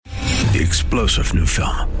The explosive new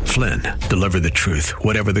film, Flynn, deliver the truth,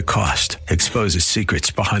 whatever the cost, exposes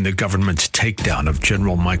secrets behind the government's takedown of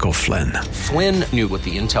General Michael Flynn. Flynn knew what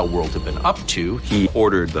the intel world had been up to. He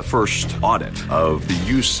ordered the first audit of the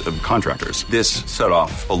use of contractors. This set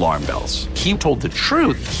off alarm bells. He told the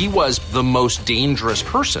truth. He was the most dangerous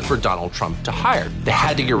person for Donald Trump to hire. They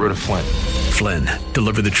had to get rid of Flynn. Flynn,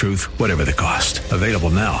 deliver the truth, whatever the cost. Available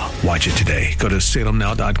now. Watch it today. Go to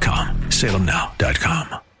salemnow.com.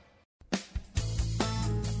 salemnow.com.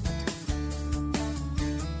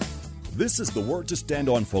 This is the Word to Stand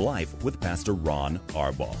On for Life with Pastor Ron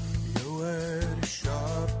Arbaugh. Your word is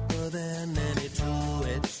sharper than any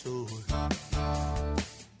two-edged sword,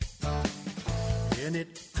 and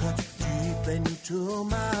it cuts deep into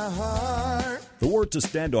my heart. The Word to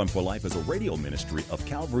Stand On for Life is a radio ministry of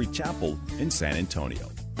Calvary Chapel in San Antonio.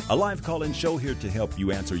 A live call-in show here to help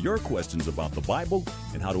you answer your questions about the Bible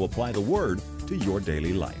and how to apply the Word to your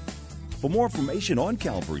daily life. For more information on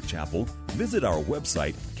Calvary Chapel, visit our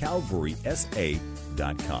website,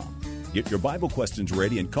 calvarysa.com. Get your Bible questions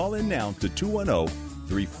ready and call in now to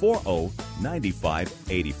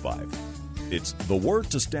 210-340-9585. It's The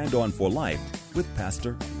Word to Stand On for Life with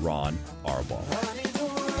Pastor Ron Arbaugh.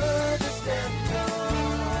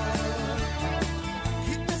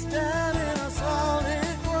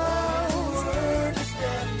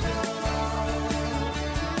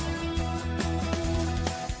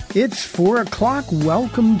 It's 4 o'clock.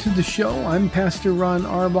 Welcome to the show. I'm Pastor Ron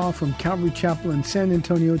Arbaugh from Calvary Chapel in San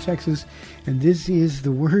Antonio, Texas, and this is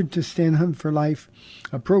the Word to Stand On for Life,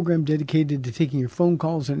 a program dedicated to taking your phone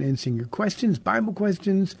calls and answering your questions, Bible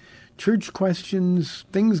questions, church questions,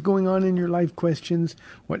 things going on in your life questions,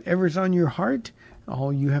 whatever's on your heart.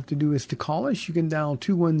 All you have to do is to call us. You can dial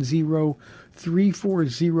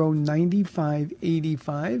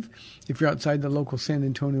 210-340-9585. If you're outside the local San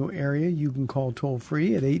Antonio area, you can call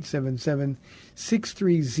toll-free at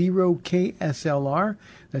 877-630-KSLR.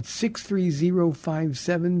 That's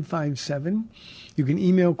 630-5757. You can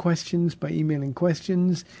email questions by emailing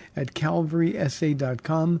questions at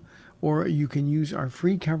calvarysa.com, or you can use our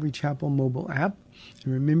free Calvary Chapel mobile app.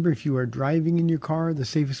 And remember, if you are driving in your car, the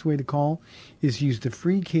safest way to call is use the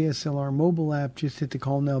free KSLR mobile app. Just hit the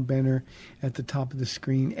Call Now banner at the top of the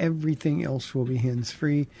screen. Everything else will be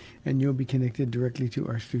hands-free, and you'll be connected directly to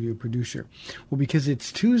our studio producer. Well, because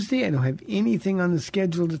it's Tuesday, I don't have anything on the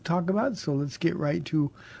schedule to talk about, so let's get right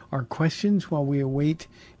to our questions while we await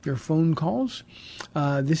your phone calls.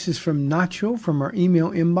 This is from Nacho from our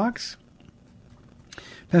email inbox.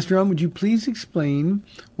 Pastor Ron, would you please explain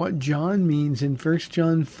what John means in 1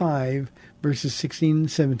 John 5, verses 16 and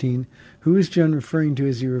 17? Who is John referring to?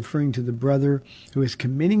 Is he referring to the brother who is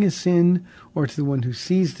committing a sin, or to the one who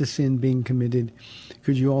sees the sin being committed?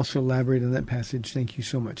 Could you also elaborate on that passage? Thank you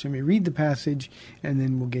so much. Let me read the passage, and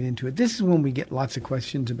then we'll get into it. This is one we get lots of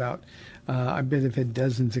questions about. I bet I've had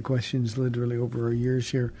dozens of questions literally over our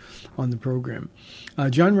years here on the program.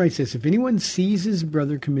 John writes this: if anyone sees his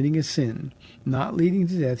brother committing a sin not leading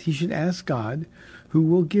to death, he should ask God, who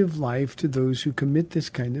will give life to those who commit this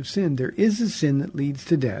kind of sin. There is a sin that leads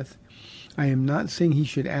to death. I am not saying he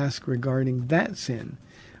should ask regarding that sin.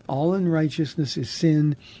 All unrighteousness is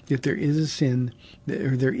sin, yet there is a sin,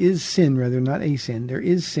 or there is sin, rather, not a sin. There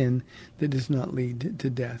is sin that does not lead to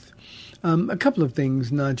death. A couple of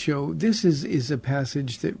things, Nacho. This is a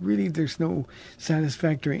passage that really there's no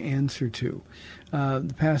satisfactory answer to.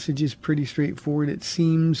 The passage is pretty straightforward. It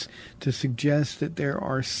seems to suggest that there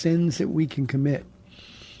are sins that we can commit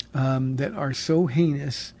that are so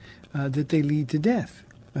heinous that they lead to death.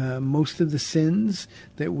 Most of the sins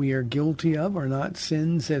that we are guilty of are not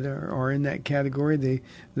sins that are in that category. They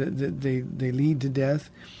lead to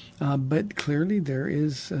death. But clearly there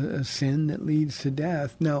is a sin that leads to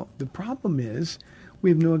death. Now, the problem is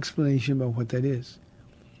we have no explanation about what that is.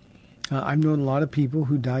 I've known a lot of people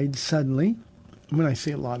who died suddenly. When I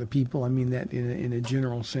say a lot of people, I mean that in a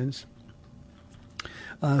general sense,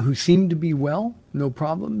 who seemed to be well, no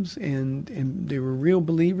problems, and they were real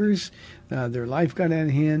believers. Their life got out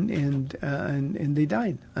of hand, and they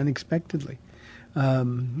died unexpectedly.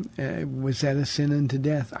 Was that a sin unto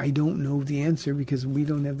death? I don't know the answer, because we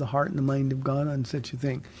don't have the heart and the mind of God on such a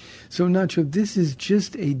thing. So, Nacho, this is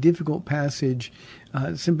just a difficult passage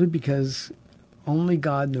simply because only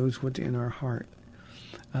God knows what's in our heart.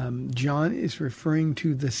 John is referring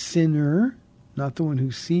to the sinner, not the one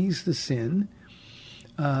who sees the sin.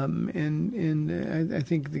 And I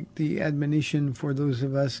think the admonition for those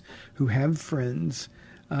of us who have friends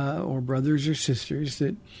or brothers or sisters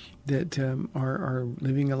that are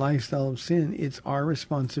living a lifestyle of sin, it's our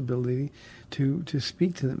responsibility to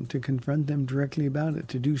speak to them, to confront them directly about it,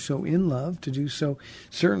 to do so in love, to do so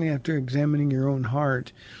certainly after examining your own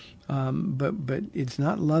heart. But it's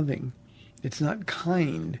not loving. It's not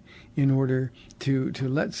kind in order to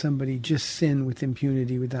let somebody just sin with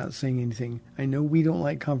impunity without saying anything. I know we don't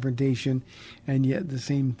like confrontation, and yet the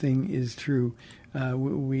same thing is true.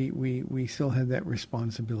 We still have that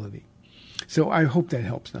responsibility. So I hope that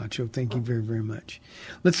helps, Nacho. Thank you very, very much.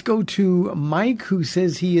 Let's go to Mike, who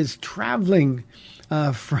says he is traveling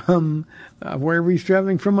from wherever he's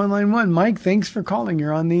traveling from on line one. Mike, thanks for calling.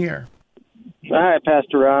 You're on the air. Hi,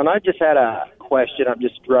 Pastor Ron. I just had a question. I'm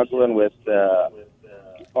just struggling with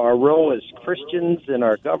our role as Christians in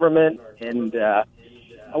our government, and I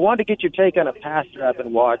wanted to get your take on a pastor I've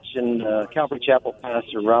been watching, Calvary Chapel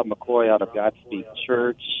pastor Rob McCoy out of Godspeed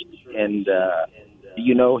Church. And do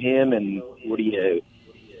you know him, and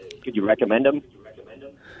could you recommend him?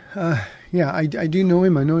 Yeah, I do know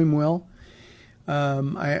him. I know him well.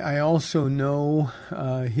 I also know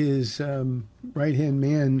his right-hand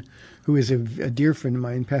man, who is a dear friend of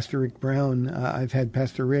mine, Pastor Rick Brown. I've had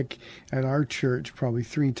Pastor Rick at our church probably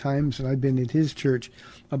 3 times, and I've been at his church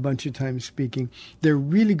a bunch of times speaking. They're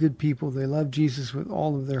really good people. They love Jesus with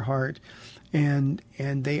all of their heart, and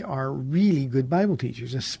they are really good Bible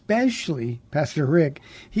teachers, especially Pastor Rick.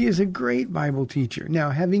 He is a great Bible teacher. Now,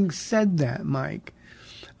 having said that, Mike,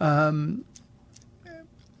 I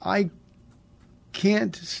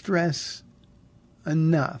can't stress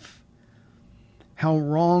enough how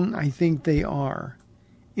wrong I think they are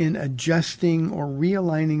in adjusting or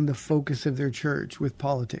realigning the focus of their church with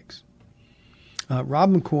politics.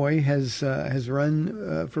 Rob McCoy has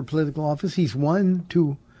run for political office. He's won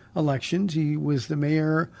 2 elections. He was the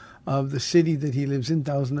mayor of the city that he lives in,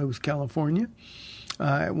 Thousand Oaks, California.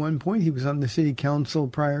 At one point, he was on the city council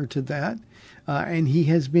prior to that. And he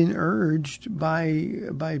has been urged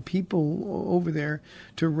by people over there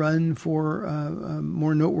to run for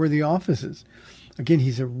more noteworthy offices. Again,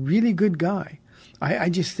 he's a really good guy. I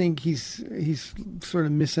just think he's sort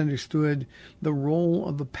of misunderstood the role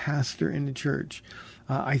of a pastor in the church.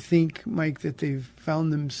 I think, Mike, that they've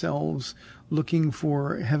found themselves looking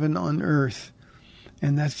for heaven on earth,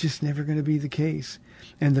 and that's just never going to be the case.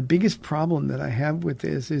 And the biggest problem that I have with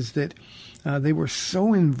this is that they were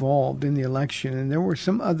so involved in the election, and there were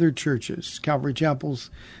some other churches, Calvary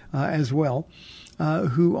Chapels as well,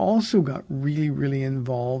 who also got really, really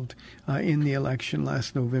involved in the election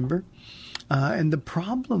last November. And the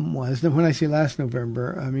problem was, that when I say last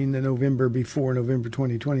November, I mean the November before November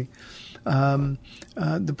 2020.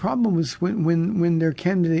 The problem was when their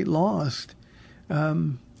candidate lost,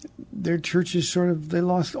 their churches they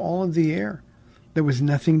lost all of the air. There was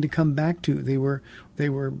nothing to come back to. They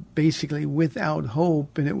were basically without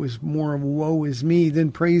hope, and it was more of woe is me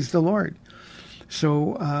than praise the Lord.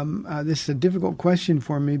 So this is a difficult question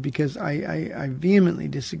for me because I vehemently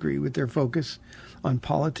disagree with their focus on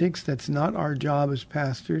politics. That's not our job as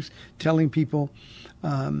pastors, telling people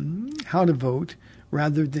how to vote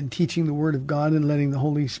rather than teaching the Word of God and letting the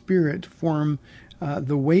Holy Spirit form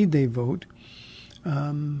the way they vote.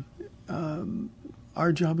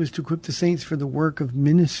 Our job is to equip the saints for the work of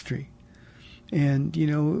ministry. And,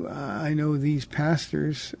 I know these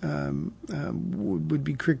pastors would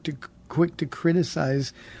be quick to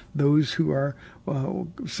criticize those who are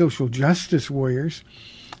social justice warriors,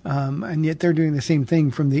 and yet they're doing the same thing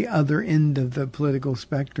from the other end of the political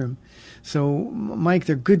spectrum. So, Mike,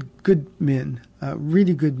 they're good men,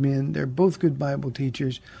 really good men. They're both good Bible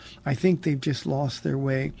teachers. I think they've just lost their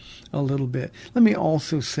way a little bit. Let me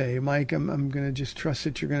also say, Mike, I'm going to just trust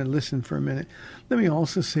that you're going to listen for a minute. Let me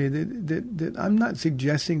also say that I'm not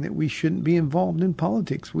suggesting that we shouldn't be involved in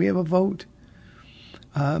politics. We have a vote.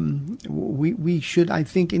 We should, I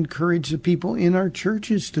think, encourage the people in our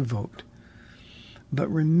churches to vote. But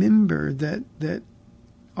remember that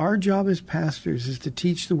our job as pastors is to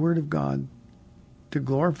teach the Word of God, to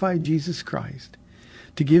glorify Jesus Christ,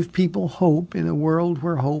 to give people hope in a world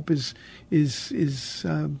where hope is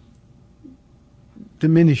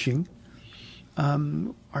diminishing.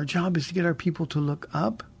 Our job is to get our people to look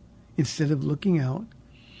up instead of looking out.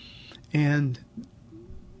 And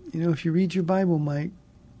if you read your Bible, Mike,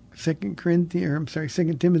 2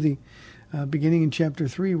 Timothy, beginning in chapter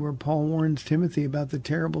 3, where Paul warns Timothy about the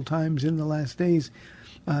terrible times in the last days,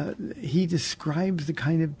 he describes the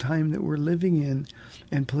kind of time that we're living in,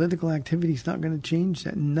 and political activity is not going to change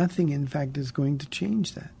that. Nothing, in fact, is going to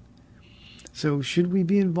change that. So should we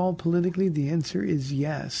be involved politically? The answer is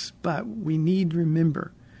yes, but we need to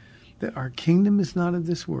remember that our kingdom is not of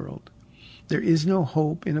this world. There is no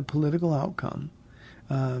hope in a political outcome.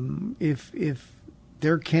 If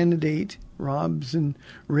their candidate, Robs and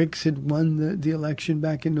Ricks, had won the election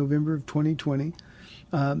back in November of 2020,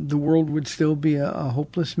 the world would still be a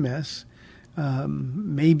hopeless mess.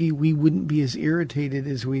 Maybe we wouldn't be as irritated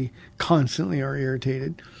as we constantly are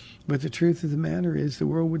irritated. But the truth of the matter is the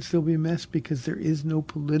world would still be a mess because there is no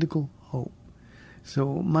political hope.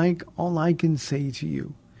 So, Mike, all I can say to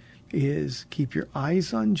you is keep your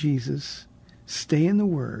eyes on Jesus, stay in the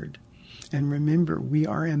Word, and remember, we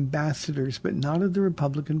are ambassadors, but not of the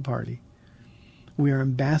Republican Party. We are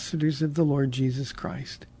ambassadors of the Lord Jesus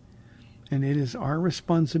Christ. And it is our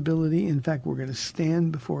responsibility. In fact, we're going to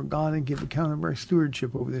stand before God and give account of our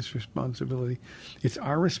stewardship over this responsibility. It's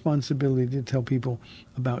our responsibility to tell people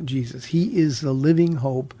about Jesus. He is the living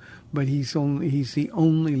hope, but he's the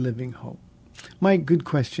only living hope. Mike, good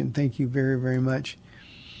question. Thank you very, very much.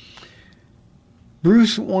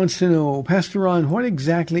 Bruce wants to know, Pastor Ron, what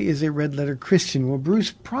exactly is a red letter Christian? Well,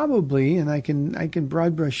 Bruce, probably, and I can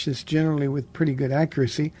broad brush this generally with pretty good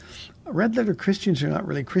accuracy, red letter Christians are not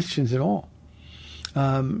really Christians at all.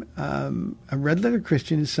 A red letter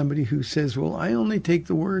Christian is somebody who says, well, I only take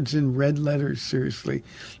the words in red letters seriously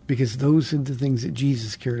because those are the things that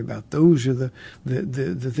Jesus cared about. Those are the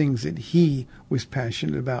things that he was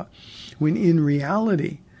passionate about. When in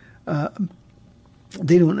reality,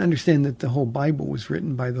 they don't understand that the whole Bible was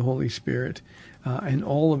written by the Holy Spirit, and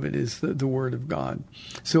all of it is the Word of God.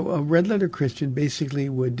 So a red letter Christian basically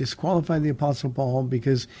would disqualify the Apostle Paul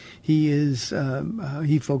because he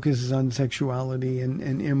focuses on sexuality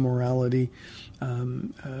and immorality. They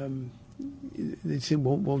said,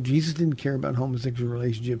 well, Jesus didn't care about homosexual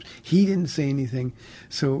relationships. He didn't say anything.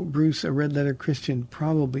 So, Bruce, a red letter Christian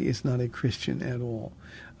probably is not a Christian at all.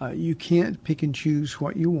 You can't pick and choose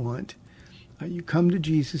what you want. You come to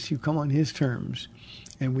Jesus, you come on his terms,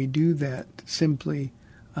 and we do that simply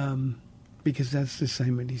because that's the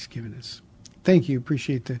assignment he's given us. Thank you.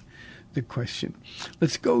 Appreciate the question.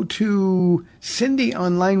 Let's go to Cindy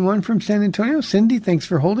on line 1 from San Antonio. Cindy, thanks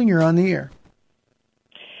for holding. You're on the air.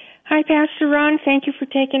 Hi, Pastor Ron. Thank you for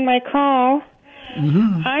taking my call.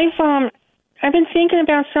 Mm-hmm. I've been thinking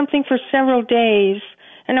about something for several days,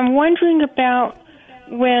 and I'm wondering about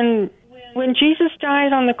when Jesus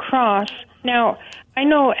died on the cross. Now, I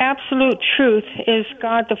know absolute truth is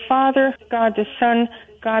God the Father, God the Son,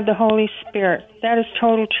 God the Holy Spirit. That is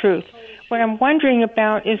total truth. What I'm wondering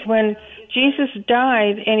about is when Jesus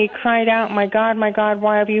died and he cried out, my God,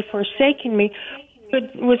 why have you forsaken me?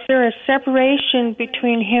 Was there a separation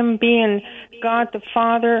between him being God the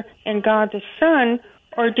Father and God the Son,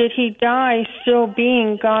 or did he die still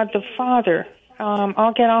being God the Father?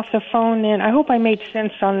 I'll get off the phone, and I hope I made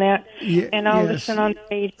sense on that, and I'll listen on the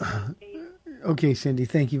radio. Okay, Cindy,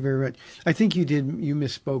 thank you very much. I think you did. You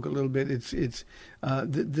misspoke a little bit. It's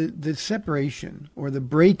the separation or the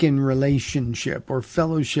break in relationship or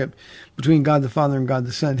fellowship between God the Father and God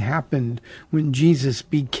the Son happened when Jesus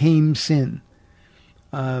became sin.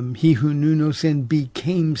 He who knew no sin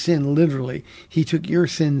became sin, literally. He took your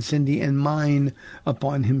sin, Cindy, and mine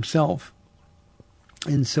upon himself.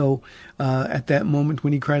 And so at that moment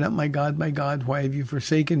when he cried out, my God, why have you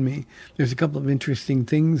forsaken me? There's a couple of interesting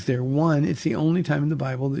things there. One, it's the only time in the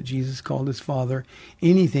Bible that Jesus called his Father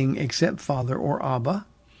anything except Father or Abba.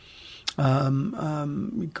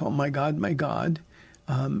 He called my God.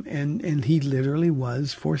 And he literally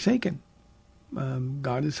was forsaken.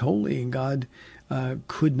 God is holy, and God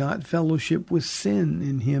could not fellowship with sin.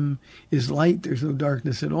 In him is light. There's no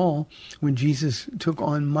darkness at all. When Jesus took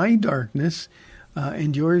on my darkness,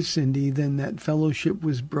 and yours, Cindy, then that fellowship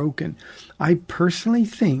was broken. I personally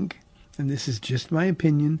think, and this is just my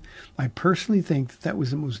opinion, I personally think that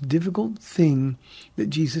was the most difficult thing that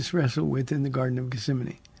Jesus wrestled with in the Garden of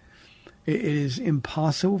Gethsemane. It is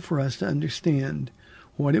impossible for us to understand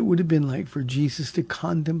what it would have been like for Jesus to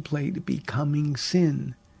contemplate becoming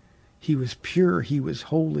sin. He was pure, he was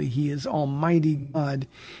holy, he is Almighty God,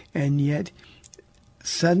 and yet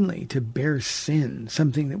suddenly to bear sin,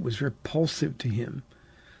 something that was repulsive to him,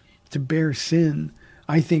 to bear sin,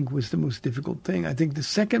 I think was the most difficult thing. I think the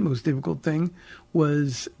second most difficult thing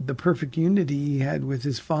was the perfect unity he had with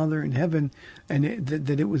his Father in heaven, and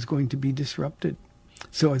that it was going to be disrupted.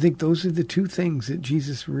 So I think those are the two things that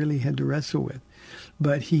Jesus really had to wrestle with.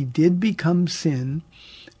 But he did become sin,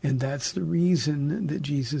 and that's the reason that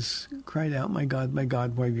Jesus cried out, my God,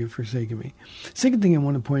 why have you forsaken me? Second thing I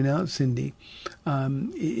want to point out, Cindy,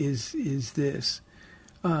 is this.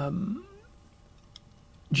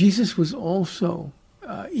 Jesus was also,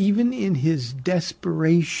 even in his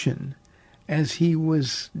desperation, as he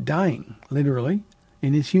was dying, literally,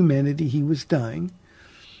 in his humanity, he was dying.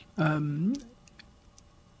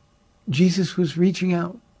 Jesus was reaching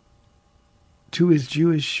out to his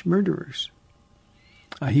Jewish murderers.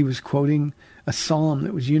 He was quoting a psalm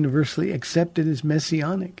that was universally accepted as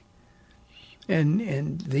messianic.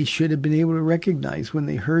 And they should have been able to recognize when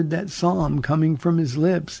they heard that psalm coming from his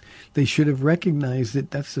lips, they should have recognized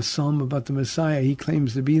that that's the psalm about the Messiah. He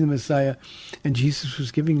claims to be the Messiah. And Jesus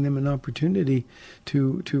was giving them an opportunity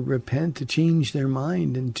to repent, to change their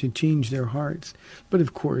mind and to change their hearts. But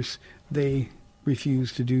of course, they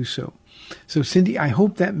refused to do so. So Cindy, I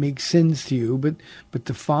hope that makes sense to you. But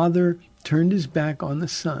the Father turned his back on the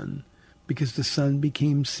Son because the Son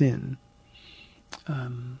became sin.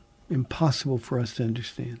 Impossible for us to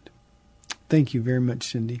understand. Thank you very much,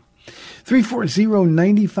 Cindy.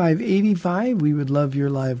 340-9585. We would love your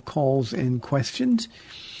live calls and questions.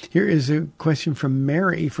 Here is a question from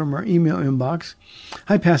Mary from our email inbox.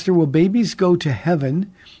 Hi, Pastor. Will babies go to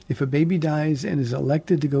heaven? If a baby dies and is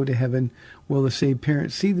elected to go to heaven, will the saved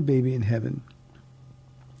parents see the baby in heaven?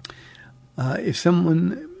 If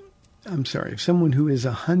someone who is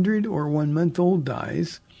 100 or 1 month old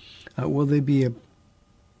dies, will they be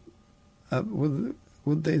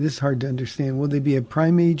this is hard to understand. Will they be a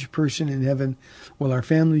prime age person in heaven? Will our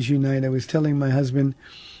families unite? I was telling my husband,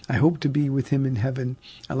 I hope to be with him in heaven.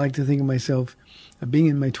 I like to think of myself being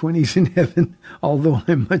in my 20s in heaven, although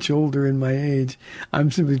I'm much older in my age.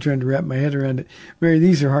 I'm simply trying to wrap my head around it. Mary,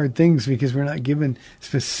 these are hard things because we're not given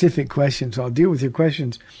specific questions. So I'll deal with your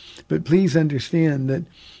questions. But please understand that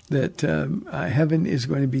heaven is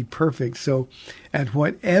going to be perfect. So at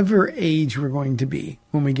whatever age we're going to be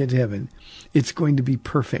when we get to heaven, it's going to be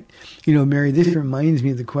perfect. You know, Mary, this reminds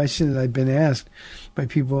me of the question that I've been asked by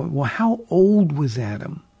people. Well, how old was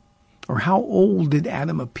Adam? Or how old did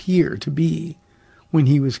Adam appear to be when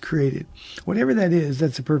he was created? Whatever that is,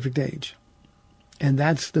 that's a perfect age. And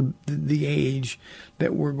that's the age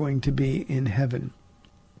that we're going to be in heaven.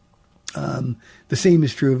 The same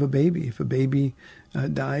is true of a baby. If a baby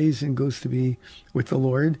dies and goes to be with the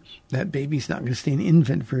Lord, that baby's not going to stay an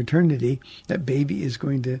infant for eternity. That baby is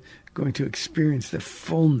going to experience the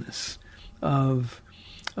fullness of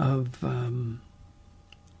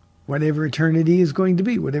whatever eternity is going to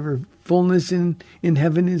be, whatever fullness in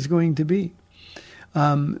heaven is going to be.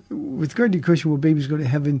 With regard to your question, will babies go to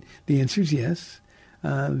heaven? The answer is yes.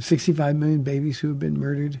 65 million babies who have been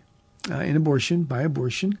murdered by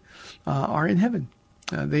abortion, are in heaven.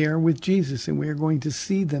 They are with Jesus, and we are going to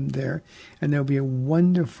see them there. And there'll be a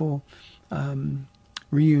wonderful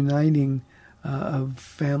reuniting of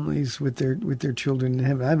families with their children in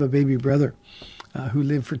heaven. I have a baby brother who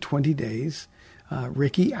lived for 20 days,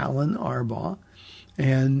 Ricky Allen Arbaugh,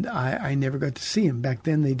 and I never got to see him. Back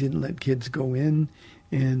then, they didn't let kids go in,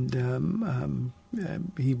 and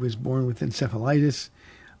he was born with encephalitis,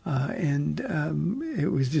 and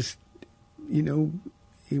it was just,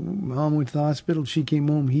 Mom went to the hospital, she came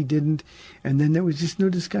home, he didn't, and then there was just no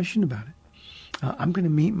discussion about it. I'm going to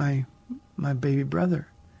meet my baby brother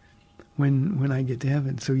when I get to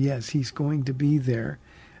heaven. So yes, he's going to be there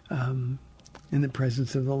in the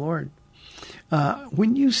presence of the Lord.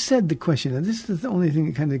 When you said the question, and this is the only thing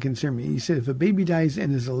that kind of concerned me, you said if a baby dies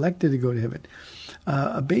and is elected to go to heaven,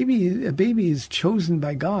 a baby is chosen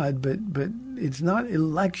by God, but it's not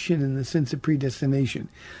election in the sense of predestination.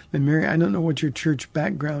 And Mary, I don't know what your church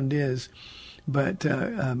background is, but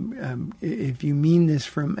if you mean this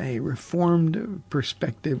from a Reformed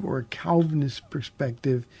perspective or a Calvinist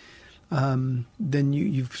perspective, then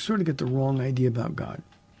you've sort of got the wrong idea about God.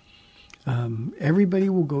 Everybody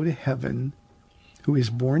will go to heaven who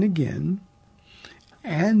is born again,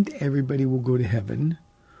 and everybody will go to heaven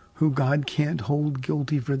who God can't hold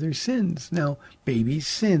guilty for their sins. Now, babies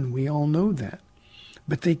sin, we all know that,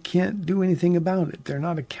 but they can't do anything about it. They're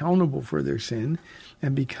not accountable for their sin,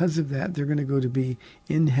 and because of that, they're going to go to be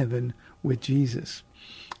in heaven with Jesus.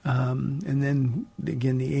 And then,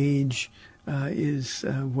 again, the age is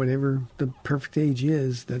whatever the perfect age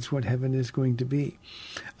is, that's what heaven is going to be.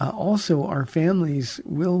 Also, our families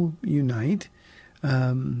will unite.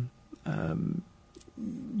 You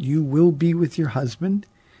will be with your husband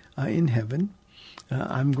in heaven.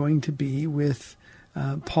 I'm going to be with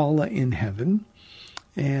Paula in heaven.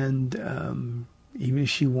 And even if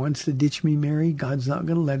she wants to ditch me, Mary, God's not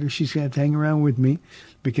going to let her. She's going to have to hang around with me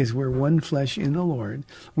because we're one flesh in the Lord.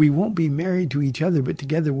 We won't be married to each other, but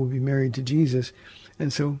together we'll be married to Jesus.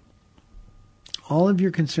 And so all of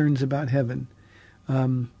your concerns about heaven,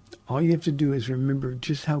 all you have to do is remember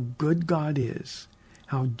just how good God is,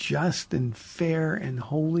 how just and fair and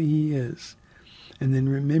holy he is. And then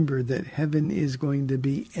remember that heaven is going to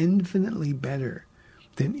be infinitely better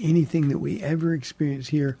than anything that we ever experience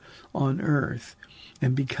here on earth.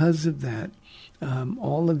 And because of that,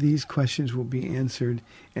 all of these questions will be answered,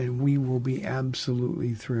 and we will be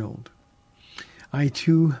absolutely thrilled. I,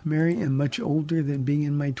 too, Mary, am much older than being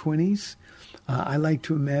in my 20s. I like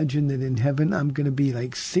to imagine that in heaven I'm going to be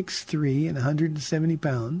like 6'3" and 170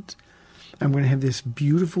 pounds. I'm going to have this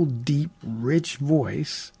beautiful, deep, rich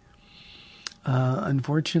voice.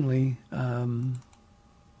 Unfortunately, I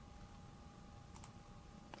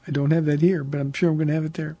don't have that here, but I'm sure I'm going to have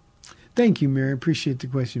it there. Thank you, Mary. I appreciate the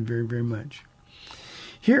question very, very much.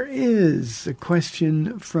 Here is a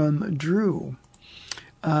question from Drew.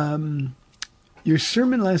 Your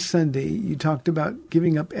sermon last Sunday, you talked about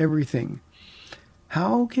giving up everything.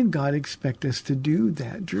 How can God expect us to do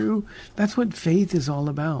that, Drew? That's what faith is all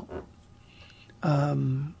about.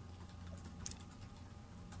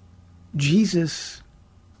 Jesus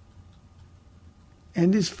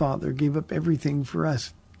and his Father gave up everything for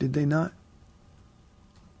us, did they not?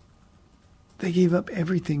 They gave up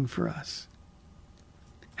everything for us.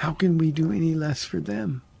 How can we do any less for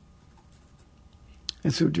them?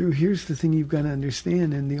 And so, Drew, here's the thing you've got to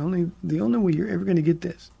understand, and the only way you're ever going to get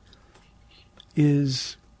this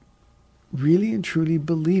is really and truly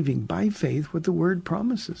believing by faith what the Word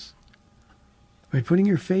promises. By putting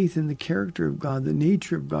your faith in the character of God, the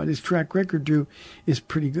nature of God. His track record, Drew, is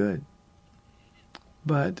pretty good.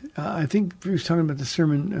 But I think Drew was talking about the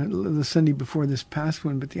sermon the Sunday before this past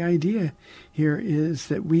one, but the idea here is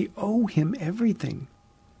that we owe him everything.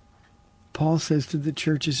 Paul says to the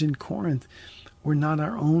churches in Corinth, we're not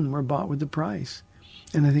our own, we're bought with a price.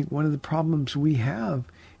 And I think one of the problems we have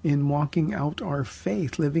in walking out our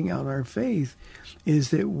faith, living out our faith, is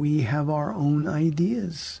that we have our own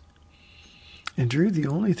ideas. And Drew, the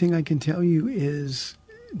only thing I can tell you is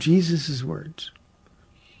Jesus' words.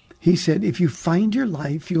 He said, if you find your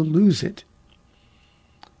life, you'll lose it.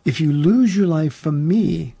 If you lose your life from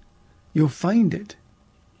me, you'll find it.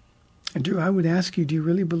 And Drew, I would ask you, do you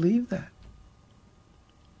really believe that?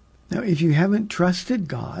 Now, if you haven't trusted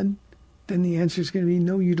God, then the answer is going to be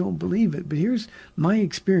no, you don't believe it. But here's my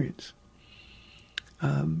experience.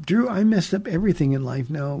 Drew, I messed up everything in life.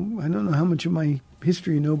 Now, I don't know how much of my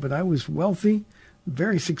history you know, but I was wealthy,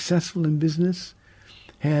 very successful in business,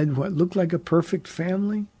 had what looked like a perfect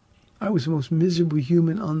family. I was the most miserable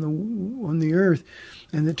human on the earth.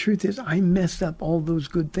 And the truth is, I messed up all those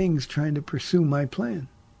good things trying to pursue my plan.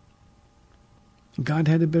 God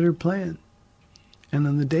had a better plan. And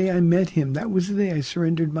on the day I met him, that was the day I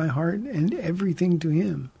surrendered my heart and everything to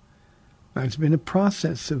him. Now, it's been a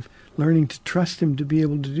process of learning to trust him to be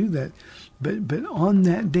able to do that. But on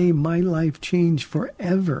that day, my life changed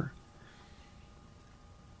forever.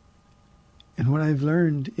 And what I've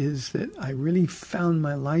learned is that I really found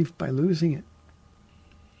my life by losing it.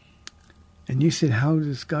 And you said, how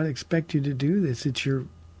does God expect you to do this? It's your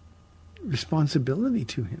responsibility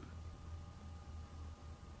to him.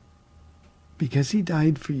 Because he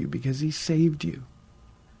died for you, because he saved you.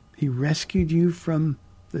 He rescued you from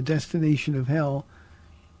the destination of hell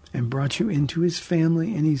and brought you into his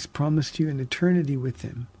family, and he's promised you an eternity with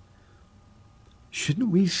him. Shouldn't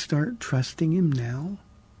we start trusting him now?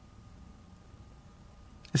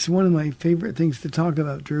 It's one of my favorite things to talk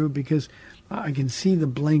about, Drew, because I can see the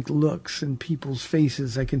blank looks in people's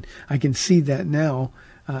faces. I can see that now.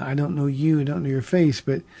 I don't know you, I don't know your face,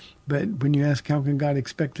 but when you ask, how can God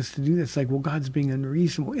expect us to do this? It's like, well, God's being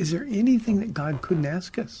unreasonable. Is there anything that God couldn't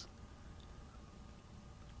ask us?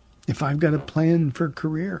 If I've got a plan for a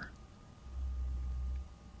career,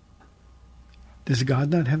 does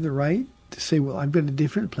God not have the right to say, well, I've got a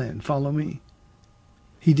different plan, follow me?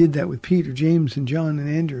 He did that with Peter, James, and John, and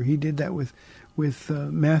Andrew. He did that with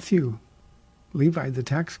Matthew, Levi, the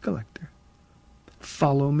tax collector.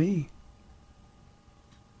 Follow me.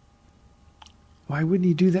 Why wouldn't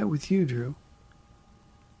he do that with you, Drew?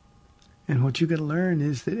 And what you got to learn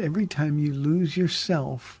is that every time you lose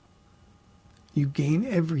yourself, you gain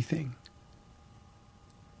everything.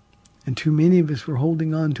 And too many of us were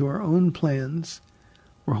holding on to our own plans.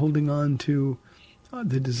 We're holding on to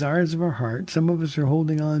the desires of our heart. Some of us are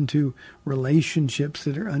holding on to relationships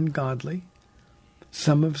that are ungodly.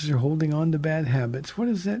 Some of us are holding on to bad habits. What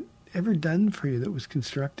has that ever done for you that was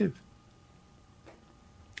constructive?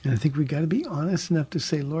 And I think we got to be honest enough to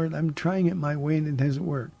say, Lord, I'm trying it my way and it hasn't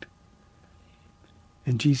worked.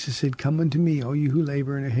 And Jesus said, come unto me, all you who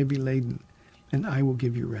labor and are heavy laden, and I will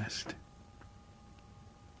give you rest.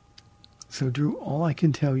 So, Drew, all I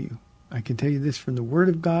can tell you this from the Word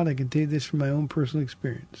of God, I can tell you this from my own personal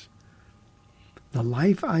experience. The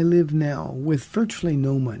life I live now with virtually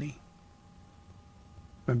no money.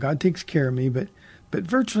 Now, God takes care of me, but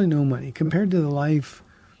virtually no money compared to the life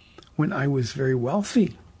when I was very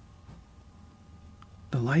wealthy.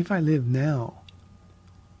 The life I live now,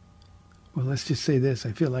 well, let's just say this.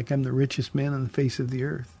 I feel like I'm the richest man on the face of the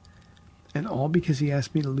earth. And all because he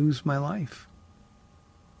asked me to lose my life.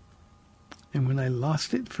 And when I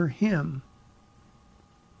lost it for him,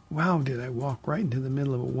 wow, did I walk right into the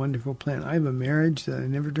middle of a wonderful plan. I have a marriage that I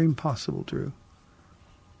never dreamed possible, Drew.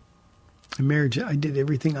 A marriage I did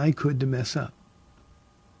everything I could to mess up.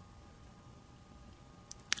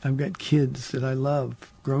 I've got kids that I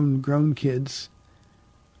love, grown kids.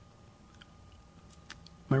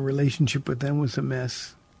 My relationship with them was a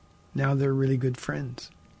mess. Now they're really good friends.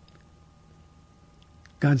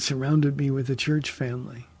 God surrounded me with a church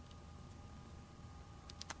family.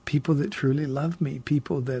 People that truly love me,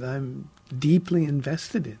 people that I'm deeply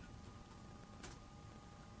invested in.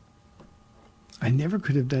 I never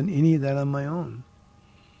could have done any of that on my own.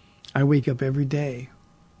 I wake up every day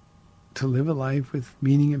to live a life with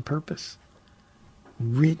meaning and purpose.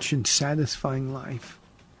 Rich and satisfying life.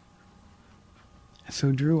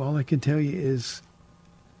 So, Drew, all I can tell you is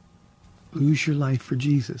lose your life for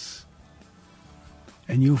Jesus.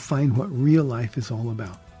 And you'll find what real life is all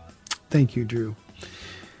about. Thank you, Drew.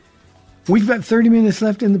 We've got 30 minutes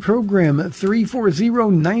left in the program at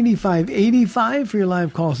 340-9585 for your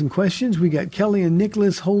live calls and questions. We got Kelly and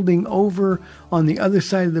Nicholas holding over on the other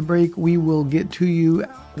side of the break. We will get to you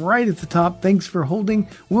right at the top. Thanks for holding.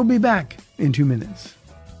 We'll be back in 2 minutes.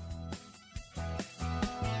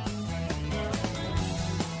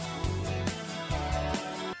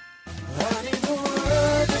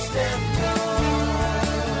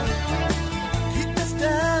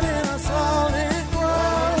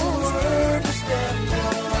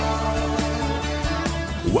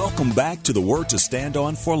 Welcome back to the Word to Stand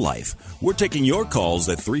On for Life. We're taking your calls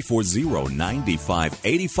at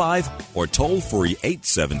 340-9585 or toll free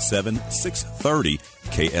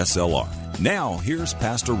 877-630-KSLR. Now, here's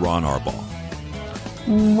Pastor Ron Arbaugh.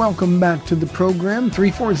 Welcome back to the program,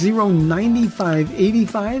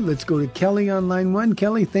 340-9585. Let's go to Kelly on line 1.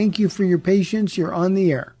 Kelly, thank you for your patience. You're on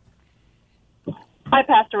the air. Hi,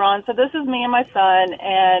 Pastor Ron. So this is me and my son,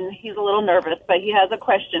 and he's a little nervous, but he has a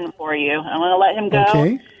question for you. I'm going to let him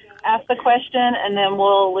go, ask the question, and then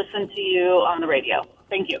we'll listen to you on the radio.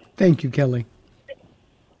 Thank you. Thank you, Kelly.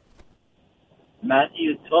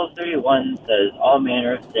 Matthew 12:31 says, "All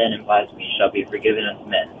manner of sin and blasphemy shall be forgiven unto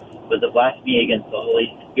men, but the blasphemy against the Holy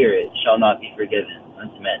Spirit shall not be forgiven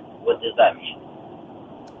unto men." What does that mean?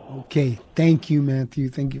 Okay, thank you, Matthew.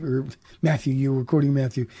 Thank you, Matthew. You're recording,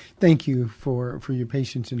 Matthew. Thank you for your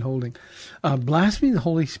patience in holding. Blasphemy the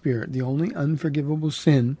Holy Spirit, the only unforgivable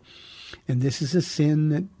sin, and this is a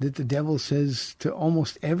sin that the devil says to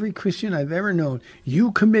almost every Christian I've ever known,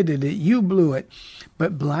 you committed it, you blew it.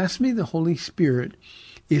 But blasphemy the Holy Spirit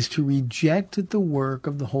is to reject the work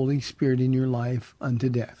of the Holy Spirit in your life unto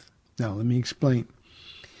death. Now, let me explain.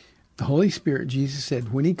 The Holy Spirit, Jesus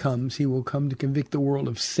said, when he comes, he will come to convict the world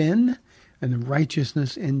of sin and of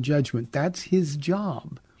righteousness and judgment. That's his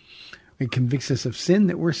job. He convicts us of sin,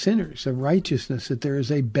 that we're sinners, of righteousness, that there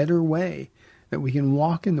is a better way, that we can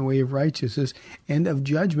walk in the way of righteousness, and of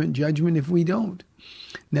judgment if we don't.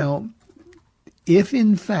 Now, if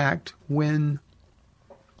in fact, when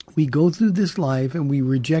we go through this life and we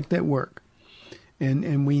reject that work,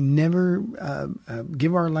 and we never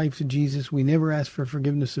give our life to Jesus, we never ask for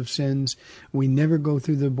forgiveness of sins, we never go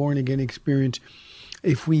through the born-again experience,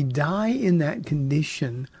 if we die in that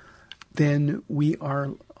condition, then we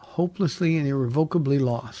are hopelessly and irrevocably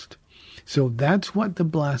lost. So that's what the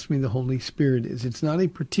blasphemy of the Holy Spirit is. It's not a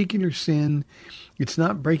particular sin. It's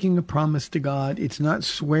not breaking a promise to God. It's not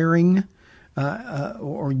swearing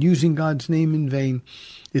or using God's name in vain.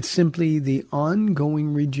 It's simply the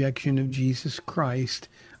ongoing rejection of Jesus Christ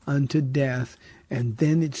unto death, and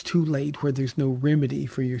then it's too late where there's no remedy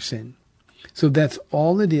for your sin. So that's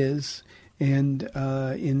all it is. And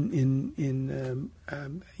I've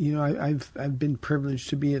been privileged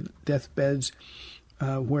to be at deathbeds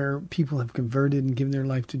where people have converted and given their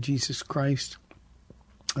life to Jesus Christ.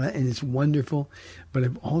 And it's wonderful. But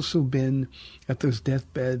I've also been at those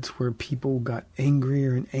deathbeds where people got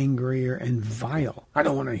angrier and angrier and vile. I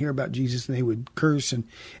don't want to hear about Jesus. And they would curse and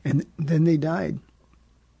then they died.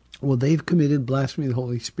 Well, they've committed blasphemy of the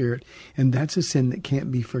Holy Spirit. And that's a sin that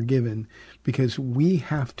can't be forgiven, because we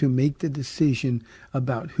have to make the decision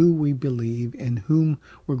about who we believe and whom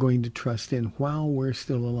we're going to trust in while we're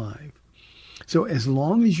still alive. So as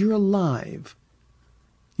long as you're alive,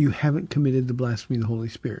 you haven't committed the blasphemy of the Holy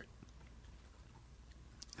Spirit.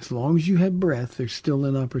 As long as you have breath, there's still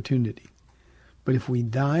an opportunity. But if we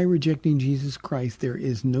die rejecting Jesus Christ, there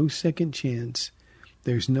is no second chance.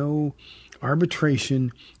 There's no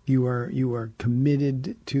arbitration. You are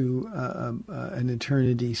committed to an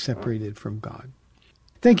eternity separated from God.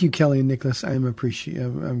 Thank you, Kelly and Nicholas. I'm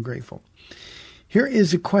grateful. Here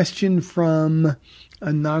is a question from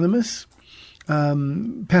Anonymous.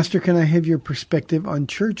 Pastor, can I have your perspective on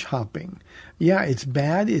church hopping? Yeah, it's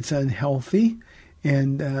bad. It's unhealthy.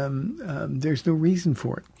 And there's no reason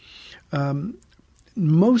for it.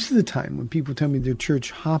 Most of the time when people tell me they're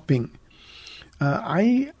church hopping,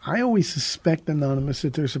 I always suspect, Anonymous,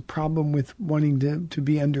 that there's a problem with wanting to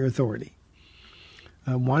be under authority,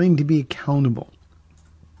 wanting to be accountable.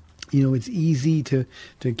 You know, it's easy to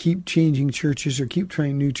keep changing churches or keep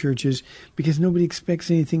trying new churches because nobody expects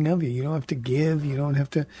anything of you. You don't have to give. You don't have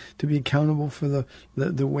to be accountable for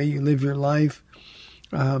the way you live your life.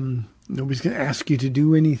 Nobody's going to ask you to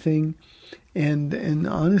do anything. And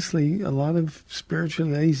honestly, a lot of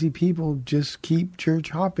spiritually lazy people just keep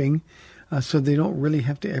church hopping so they don't really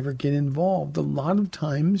have to ever get involved. A lot of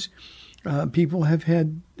times people have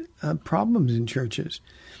had problems in churches.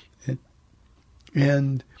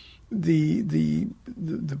 And the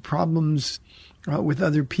problems with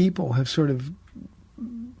other people have sort of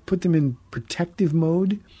put them in protective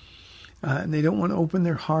mode, and they don't want to open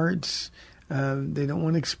their hearts. They don't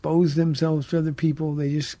want to expose themselves to other people.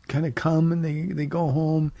 They just kind of come and they go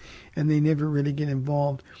home, and they never really get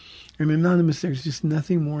involved. And Anonymous, there's just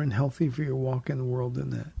nothing more unhealthy for your walk in the world than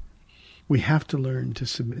that. We have to learn to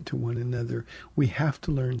submit to one another. We have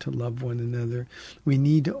to learn to love one another. We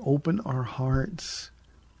need to open our hearts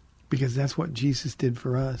because that's what Jesus did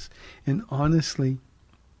for us. And honestly,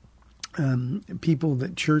 people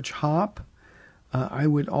that church hop, I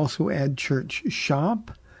would also add church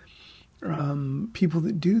shop. People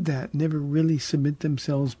that do that never really submit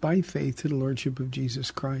themselves by faith to the Lordship of Jesus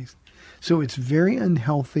Christ. So it's very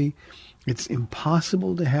unhealthy. It's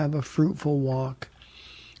impossible to have a fruitful walk.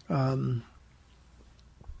 And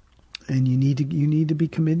you need to be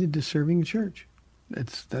committed to serving a church.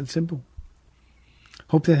 That's that simple.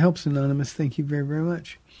 Hope that helps, Anonymous. Thank you very, very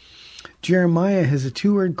much. Jeremiah has a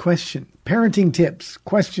 2-word question. Parenting tips, ?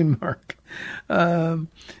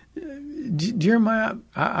 Jeremiah,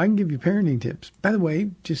 I can give you parenting tips. By the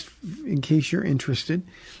way, just in case you're interested,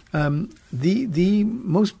 the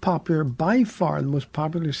most popular, by far, the most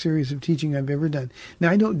popular series of teaching I've ever done.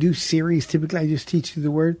 Now, I don't do series. Typically, I just teach through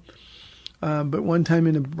the Word. But one time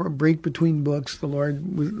in a break between books, the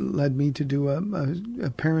Lord led me to do a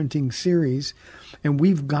parenting series, and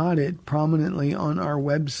we've got it prominently on our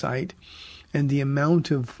website. And the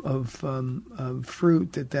amount of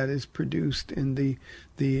fruit that is produced and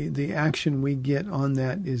the action we get on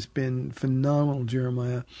that has been phenomenal,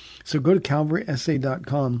 Jeremiah. So go to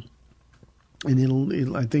calvarysa.com, and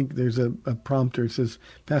it'll I think there's a prompter. It says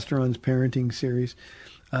Pastor Ron's parenting series.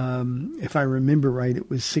 If I remember right, it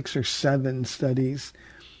was 6 or 7 studies,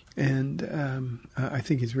 and I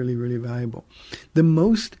think it's really, really valuable. The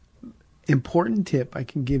most important tip I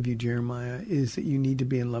can give you, Jeremiah, is that you need to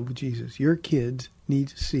be in love with Jesus. Your kids need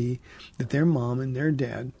to see that their mom and their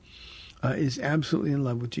dad is absolutely in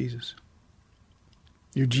love with Jesus.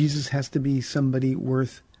 Your Jesus has to be somebody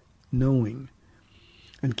worth knowing.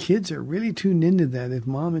 And kids are really tuned into that. If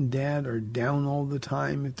mom and dad are down all the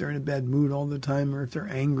time, if they're in a bad mood all the time, or if they're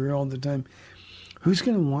angry all the time, who's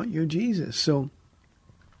going to want your Jesus? So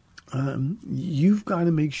you've got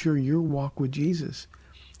to make sure your walk with Jesus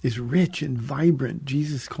is rich and vibrant.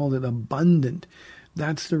 Jesus called it abundant.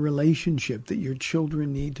 That's the relationship that your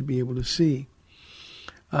children need to be able to see.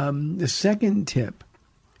 The second tip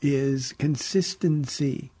is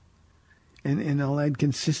consistency. And I'll add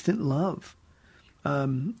consistent love.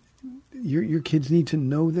 Your kids need to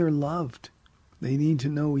know they're loved. They need to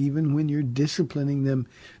know even when you're disciplining them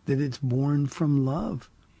that it's born from love.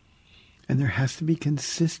 And there has to be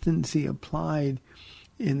consistency applied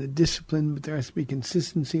in the discipline, but there has to be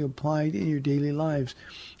consistency applied in your daily lives.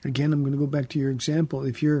 Again, I'm going to go back to your example.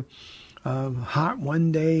 If you're hot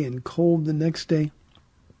one day and cold the next day,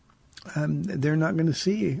 they're not going to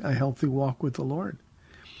see a healthy walk with the Lord.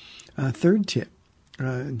 Third tip,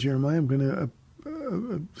 Jeremiah, I'm going to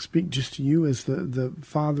speak just to you as the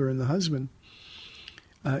father and the husband.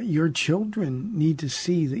 Your children need to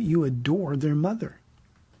see that you adore their mother.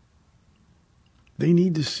 They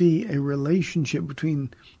need to see a relationship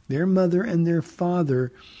between their mother and their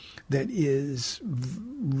father that is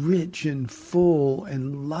rich and full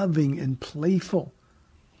and loving and playful.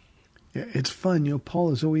 It's fun. You know,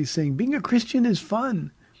 Paul is always saying, being a Christian is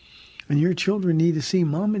fun. And your children need to see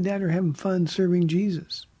mom and dad are having fun serving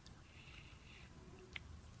Jesus.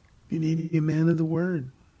 You need to be a man of the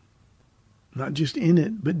word. Not just in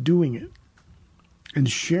it, but doing it. And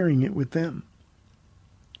sharing it with them.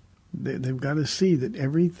 They've got to see that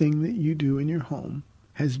everything that you do in your home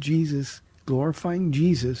has Jesus, glorifying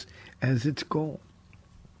Jesus, as its goal.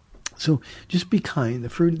 So just be kind. The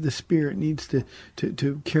fruit of the Spirit needs to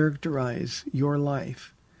characterize your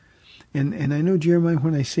life. And I know, Jeremiah,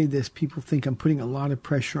 when I say this, people think I'm putting a lot of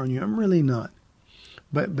pressure on you. I'm really not.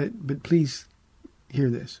 But please hear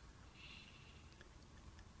this.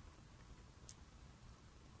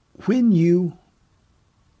 When you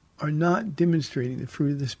are not demonstrating the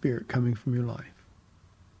fruit of the Spirit coming from your life,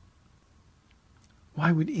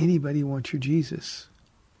 why would anybody want your Jesus?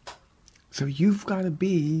 So you've got to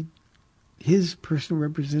be his personal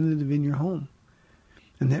representative in your home.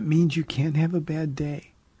 And that means you can't have a bad day.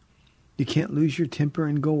 You can't lose your temper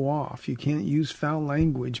and go off. You can't use foul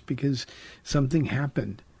language because something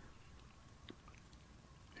happened.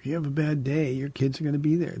 If you have a bad day, your kids are going to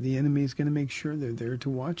be there. The enemy is going to make sure they're there to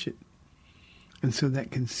watch it. And so that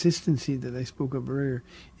consistency that I spoke of earlier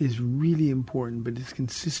is really important, but it's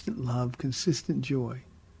consistent love, consistent joy,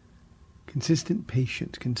 consistent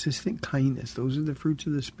patience, consistent kindness. Those are the fruits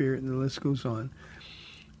of the Spirit, and the list goes on.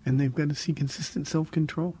 And they've got to see consistent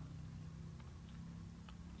self-control.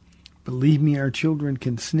 Believe me, our children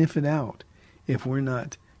can sniff it out if we're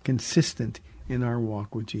not consistent in our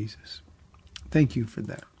walk with Jesus. Thank you for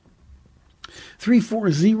that.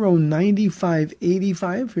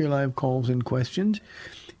 340-9585 for your live calls and questions.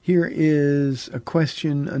 Here is a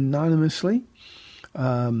question anonymously.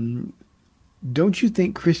 Don't you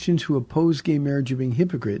think Christians who oppose gay marriage are being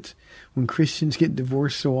hypocrites when Christians get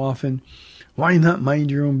divorced so often? Why not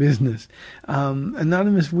mind your own business?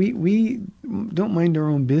 Anonymous, we don't mind our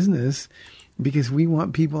own business because we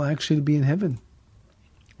want people actually to be in heaven.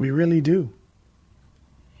 We really do.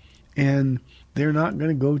 And they're not going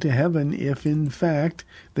to go to heaven if, in fact,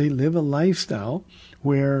 they live a lifestyle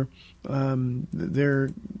where they're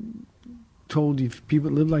told if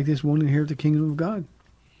people live like this won't inherit the kingdom of God.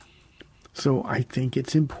 So I think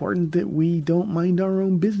it's important that we don't mind our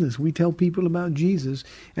own business. We tell people about Jesus,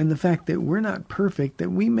 and the fact that we're not perfect,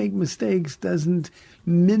 that we make mistakes, doesn't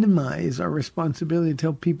minimize our responsibility to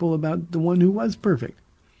tell people about the one who was perfect.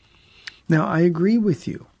 Now, I agree with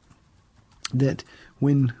you that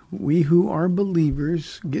when we who are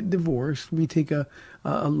believers get divorced, we take a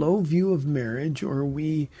low view of marriage, or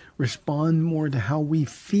we respond more to how we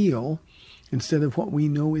feel instead of what we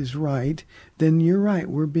know is right, then you're right,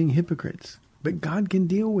 we're being hypocrites. But God can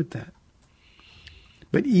deal with that.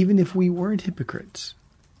 But even if we weren't hypocrites,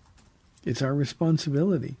 it's our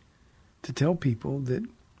responsibility to tell people that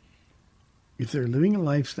if they're living a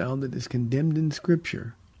lifestyle that is condemned in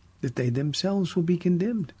Scripture, that they themselves will be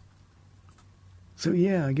condemned. So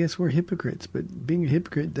yeah, I guess we're hypocrites, but being a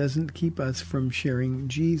hypocrite doesn't keep us from sharing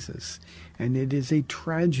Jesus. And it is a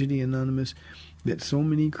tragedy, Anonymous, that so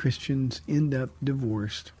many Christians end up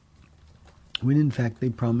divorced when in fact they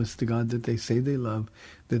promise to God that they say they love,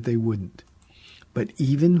 that they wouldn't. But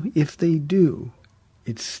even if they do,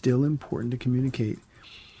 it's still important to communicate.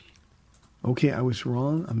 Okay, I was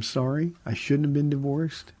wrong. I'm sorry. I shouldn't have been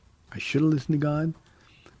divorced. I should have listened to God.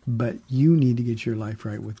 But you need to get your life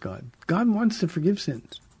right with God. God wants to forgive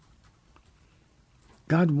sins.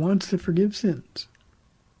 God wants to forgive sins.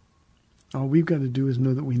 All we've got to do is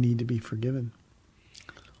know that we need to be forgiven.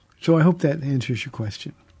 So I hope that answers your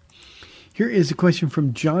question. Here is a question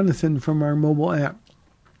from Jonathan from our mobile app.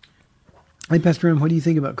 Hi, Pastor M, what do you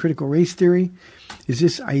think about critical race theory? Is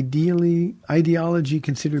this ideology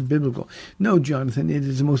considered biblical? No, Jonathan, it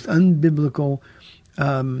is the most unbiblical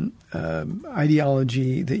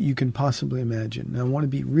ideology that you can possibly imagine. Now, I want to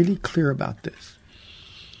be really clear about this.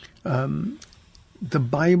 The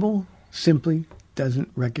Bible simply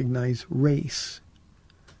doesn't recognize race.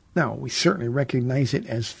 Now, we certainly recognize it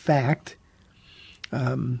as fact.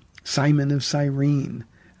 Simon of Cyrene,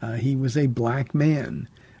 he was a black man.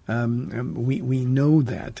 We know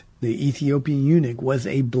that. The Ethiopian eunuch was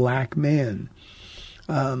a black man.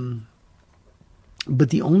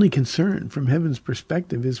 But the only concern from heaven's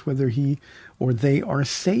perspective is whether he or they are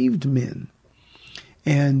saved men.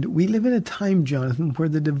 And we live in a time, Jonathan, where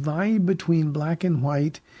the divide between black and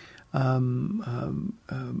white,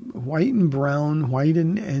 white and brown, white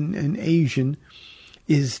and Asian,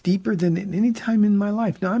 is deeper than at any time in my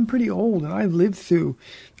life. Now, I'm pretty old, and I've lived through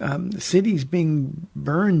cities being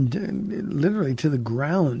burned literally to the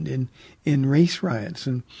ground in race riots,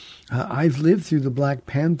 and I've lived through the Black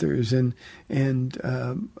Panthers and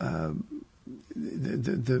the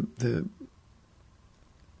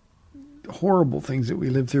horrible things that we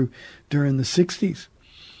lived through during the 60s.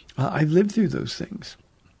 I've lived through those things.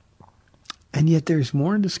 And yet there's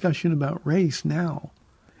more discussion about race now.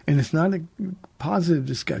 And it's not a positive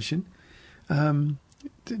discussion.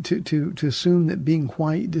 to assume that being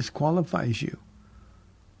white disqualifies you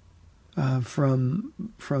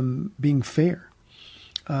from being fair.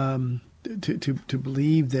 To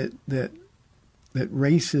believe that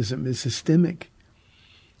racism is systemic,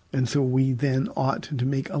 and so we then ought to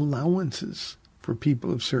make allowances for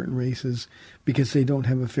people of certain races because they don't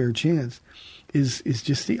have a fair chance, is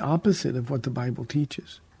just the opposite of what the Bible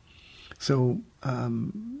teaches. So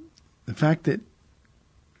the fact that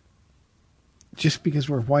just because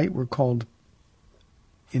we're white, we're called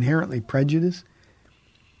inherently prejudiced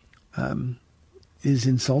is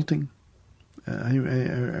insulting. I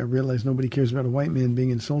realize nobody cares about a white man being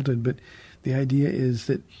insulted, but the idea is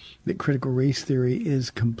that critical race theory is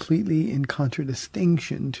completely in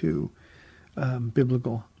contradistinction to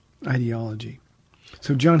biblical ideology.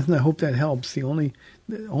 So, Jonathan, I hope that helps. The only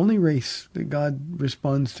race that God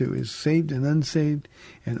responds to is saved and unsaved,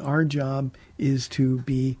 and our job is to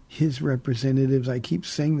be His representatives. I keep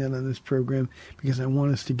saying that on this program because I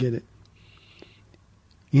want us to get it.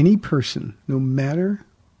 Any person, no matter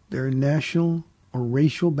their national or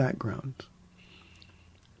racial background,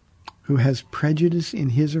 who has prejudice in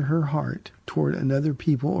his or her heart toward another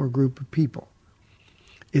people or group of people,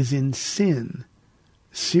 is in sin,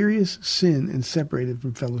 serious sin, and separated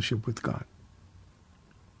from fellowship with God.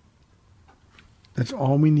 That's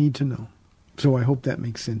all we need to know. So I hope that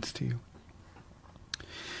makes sense to you.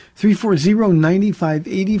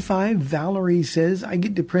 340-9585. Valerie says, I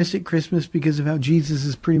get depressed at Christmas because of how Jesus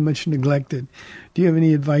is pretty much neglected. Do you have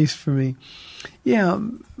any advice for me? Yeah,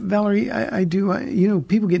 Valerie, I do.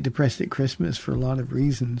 People get depressed at Christmas for a lot of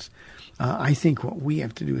reasons. I think what we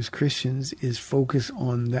have to do as Christians is focus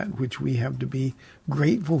on that which we have to be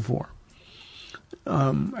grateful for.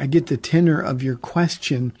 I get the tenor of your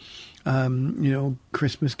question.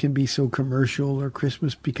 Christmas can be so commercial, or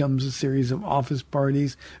Christmas becomes a series of office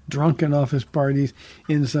parties, drunken office parties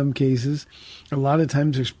in some cases. A lot of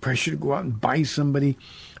times there's pressure to go out and buy somebody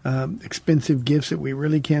expensive gifts that we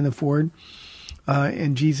really can't afford.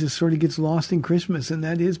 And Jesus sort of gets lost in Christmas, and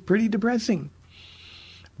that is pretty depressing.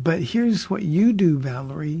 But here's what you do,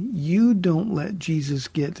 Valerie. You don't let Jesus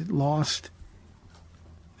get lost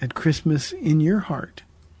at Christmas in your heart,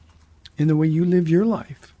 in the way you live your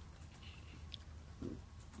life.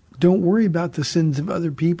 Don't worry about the sins of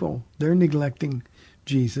other people. They're neglecting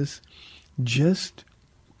Jesus. Just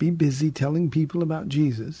be busy telling people about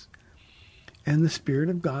Jesus, and the Spirit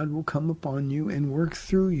of God will come upon you and work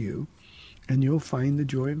through you, and you'll find the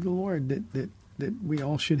joy of the Lord that we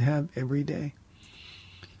all should have every day.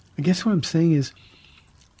 I guess what I'm saying is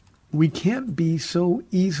we can't be so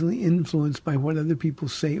easily influenced by what other people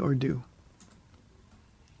say or do.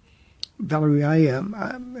 Valerie,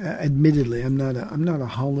 admittedly, I'm not a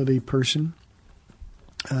holiday person.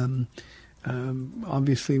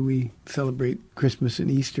 Obviously, we celebrate Christmas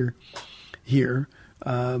and Easter here,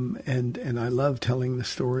 and I love telling the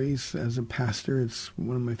stories as a pastor. It's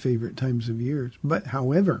one of my favorite times of years. But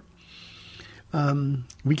however,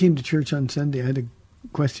 we came to church on Sunday. I had a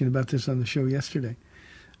question about this on the show yesterday.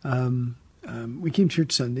 We came to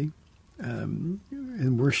church Sunday,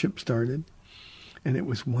 and worship started. And it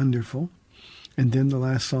was wonderful. And then the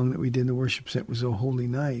last song that we did in the worship set was "O Holy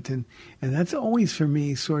Night." And that's always for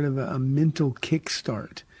me sort of a mental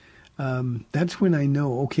kickstart. That's when I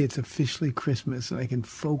know, okay, it's officially Christmas, and I can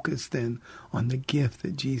focus then on the gift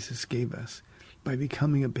that Jesus gave us by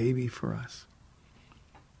becoming a baby for us.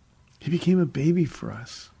 He became a baby for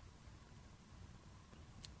us.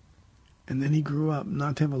 And then he grew up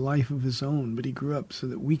not to have a life of his own, but he grew up so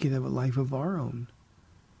that we could have a life of our own.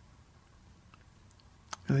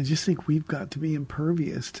 And I just think we've got to be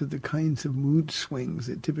impervious to the kinds of mood swings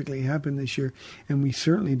that typically happen this year. And we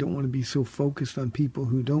certainly don't want to be so focused on people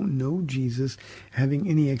who don't know Jesus, having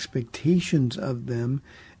any expectations of them.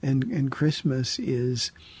 And Christmas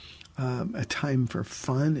is a time for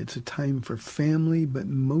fun. It's a time for family. But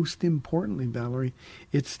most importantly, Valerie,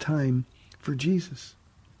 it's time for Jesus.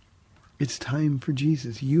 It's time for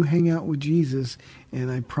Jesus. You hang out with Jesus, and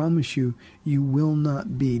I promise you, you will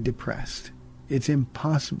not be depressed. It's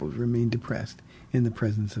impossible to remain depressed in the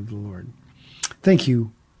presence of the Lord. Thank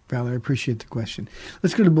you, Valerie. I appreciate the question.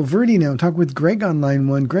 Let's go to Bulverde now and talk with Greg on line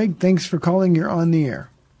 1. Greg, thanks for calling. You're on the air.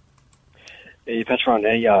 Hey, Pastor Ron.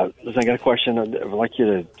 Hey, listen, I got a question. I'd like you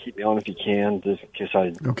to keep me on if you can, just in case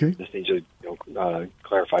I just need to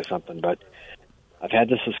clarify something. But I've had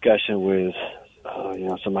this discussion with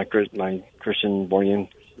some of my Christian born-again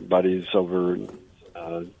buddies over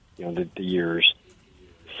the years.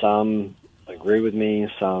 Some agree with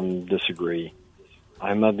me, some disagree.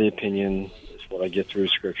 I'm of the opinion, is what I get through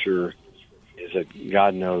Scripture, is that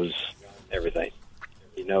God knows everything.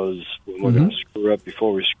 He knows when we're going to screw up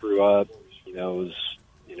before we screw up. He knows,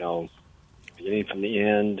 beginning from the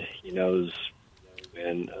end. He knows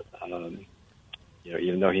when,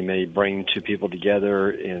 even though he may bring two people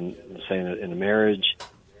together in a marriage,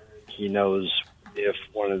 he knows if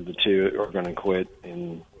one of the two are going to quit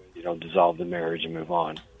and, dissolve the marriage and move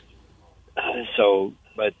on.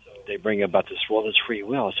 But they bring about this, it's free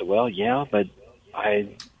will. I said, well, yeah, but I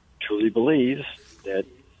truly believe that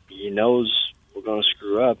he knows we're going to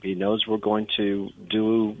screw up. He knows we're going to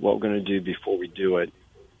do what we're going to do before we do it.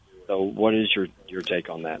 So what is your take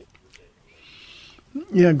on that?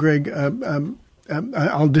 Yeah, Greg,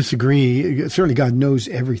 I'll disagree. Certainly God knows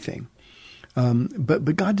everything.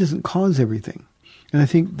 But God doesn't cause everything. And I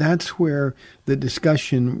think that's where the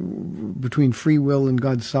discussion between free will and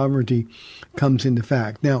God's sovereignty comes into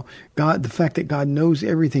fact. Now, the fact that God knows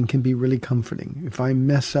everything can be really comforting. If I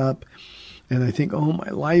mess up and I think, my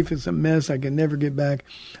life is a mess, I can never get back,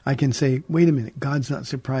 I can say, wait a minute, God's not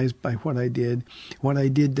surprised by what I did. What I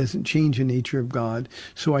did doesn't change the nature of God,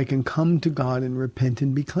 so I can come to God and repent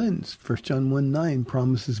and be cleansed. 1 John 1:9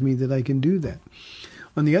 promises me that I can do that.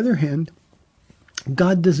 On the other hand,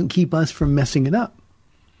 God doesn't keep us from messing it up.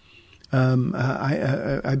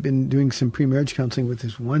 I've been doing some pre-marriage counseling with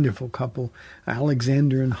this wonderful couple,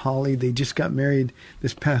 Alexander and Holly. They just got married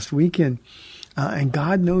this past weekend, and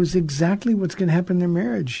God knows exactly what's going to happen in their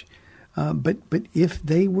marriage. But if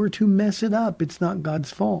they were to mess it up, it's not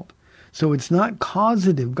God's fault. So it's not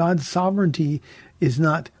causative. God's sovereignty is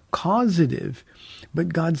not causative,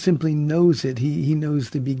 but God simply knows it. He knows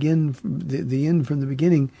the end from the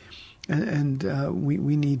beginning, and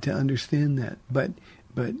we need to understand that. But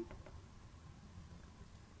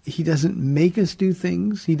He doesn't make us do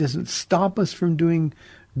things. He doesn't stop us from doing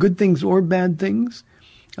good things or bad things.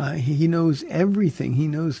 He knows everything. He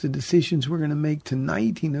knows the decisions we're going to make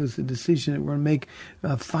tonight. He knows the decision that we're going to make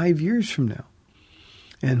 5 years from now.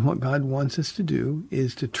 And what God wants us to do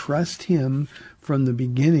is to trust Him from the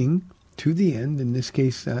beginning to the end. In this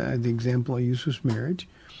case, the example I used was marriage.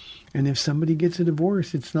 And if somebody gets a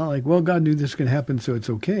divorce, it's not like, well, God knew this was going to happen, so it's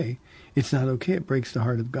okay. It's not okay. It breaks the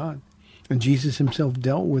heart of God. And Jesus Himself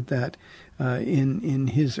dealt with that in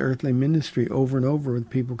His earthly ministry over and over, with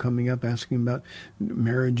people coming up asking about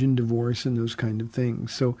marriage and divorce and those kind of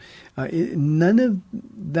things. So none of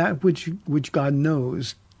that which God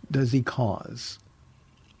knows does He cause.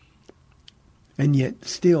 And yet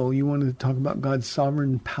still, you want to talk about God's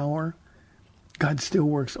sovereign power? God still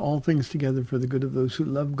works all things together for the good of those who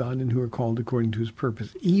love God and who are called according to His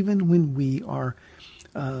purpose, even when we are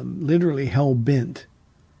literally hell-bent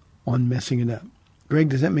on messing it up. Greg,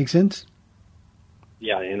 does that make sense?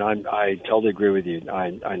 Yeah, and I totally agree with you.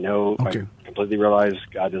 I know, okay. I completely realize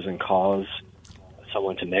God doesn't cause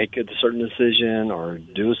someone to make a certain decision or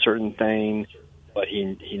do a certain thing, but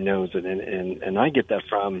He knows it. And I get that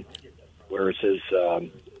from where it says, I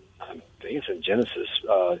think it's in Genesis,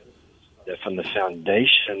 that from the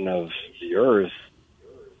foundation of the earth,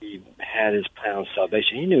 He had His plan of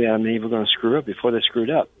salvation. He knew Adam and Eve were going to screw up before they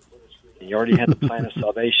screwed up. He already had the plan of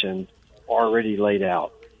salvation already laid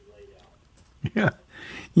out. Yeah.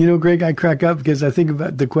 Greg, I crack up because I think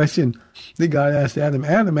about the question that God asked Adam,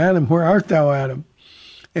 Adam, where art thou, Adam?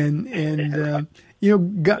 And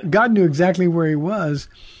God knew exactly where he was,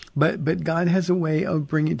 but God has a way of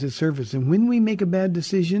bringing it to surface. And when we make a bad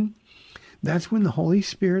decision, that's when the Holy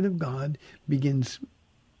Spirit of God begins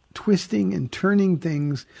twisting and turning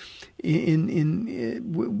things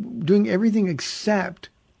in doing everything except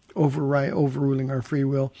overruling our free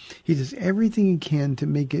will. He does everything He can to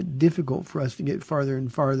make it difficult for us to get farther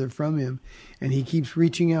and farther from Him. And He keeps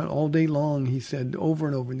reaching out all day long. He said over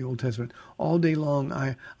and over in the Old Testament, all day long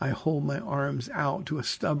I hold my arms out to a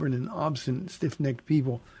stubborn and obstinate, stiff-necked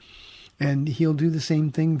people. And He'll do the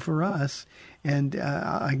same thing for us. And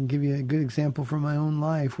I can give you a good example from my own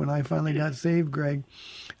life. When I finally got saved, Greg,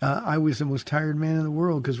 I was the most tired man in the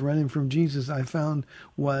world because running from Jesus I found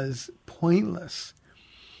was pointless.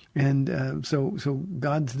 And so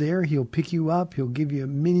God's there. He'll pick you up. He'll give you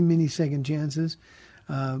many, many second chances.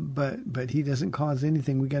 But He doesn't cause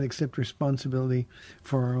anything. We got to accept responsibility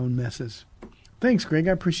for our own messes. Thanks, Greg.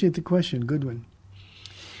 I appreciate the question. Good one.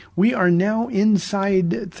 We are now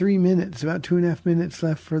inside 3 minutes, about 2.5 minutes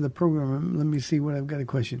left for the program. Let me see what I've got a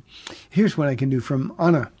question. Here's what I can do from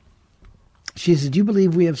Anna. She says, do you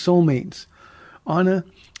believe we have soulmates? Anna,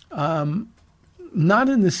 not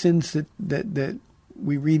in the sense that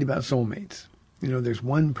we read about soulmates. There's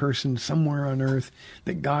one person somewhere on earth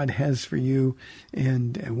that God has for you,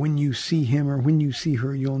 and when you see him or when you see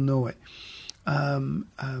her, you'll know it.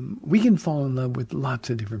 We can fall in love with lots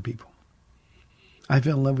of different people. I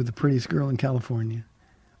fell in love with the prettiest girl in California.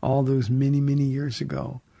 all those many, many years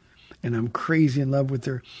ago. And I'm crazy in love with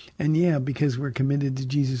her. And yeah, because we're committed to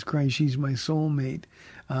Jesus Christ, she's my soulmate.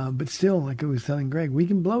 But still, like I was telling Greg, we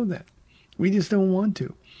can blow that. We just don't want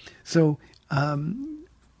to. So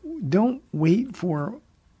don't wait for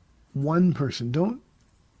one person. Don't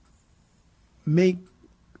make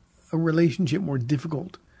a relationship more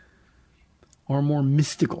difficult or more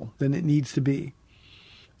mystical than it needs to be.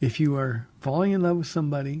 If you are falling in love with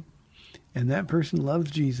somebody and that person loves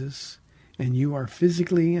Jesus, and you are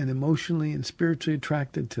physically and emotionally and spiritually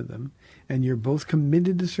attracted to them, and you're both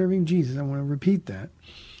committed to serving Jesus, I want to repeat that,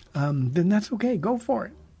 then that's okay. Go for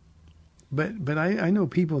it. But I know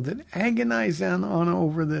people that agonize on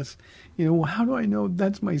over this. Well, how do I know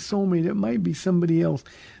that's my soulmate? It might be somebody else.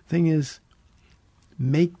 Thing is,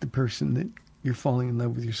 make the person that you're falling in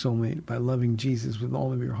love with your soulmate by loving Jesus with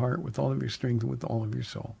all of your heart, with all of your strength, and with all of your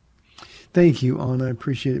soul. Thank you, Anna. I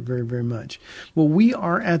appreciate it very, very much. Well, we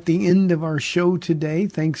are at the end of our show today.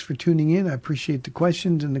 Thanks for tuning in. I appreciate the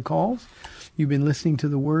questions and the calls. You've been listening to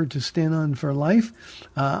The Word to Stand On for Life.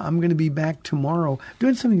 I'm going to be back tomorrow,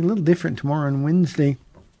 doing something a little different tomorrow on Wednesday.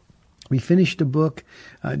 We finished a book,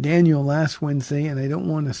 Daniel, last Wednesday, and I don't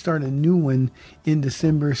want to start a new one in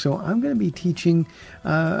December. So I'm going to be teaching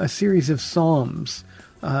a series of Psalms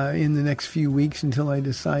in the next few weeks until I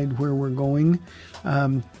decide where we're going.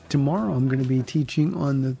 Tomorrow I'm going to be teaching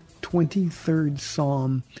on the 23rd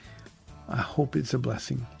Psalm. I hope it's a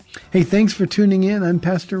blessing. Hey, thanks for tuning in. I'm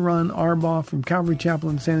Pastor Ron Arbaugh from Calvary Chapel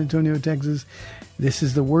in San Antonio, Texas. This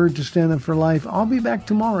is The Word to Stand Up for Life. I'll be back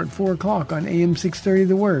tomorrow at 4 o'clock on AM 630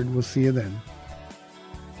 The Word. We'll see you then.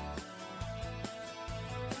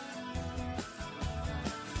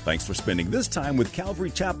 Thanks for spending this time with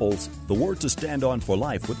Calvary Chapel's The Word to Stand On for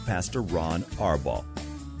Life with Pastor Ron Arbaugh.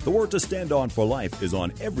 The Word to Stand On for Life is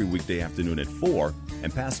on every weekday afternoon at 4,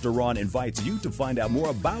 and Pastor Ron invites you to find out more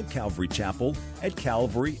about Calvary Chapel at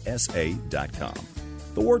calvarysa.com.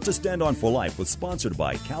 The Word to Stand On for Life was sponsored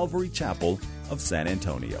by Calvary Chapel of San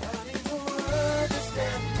Antonio.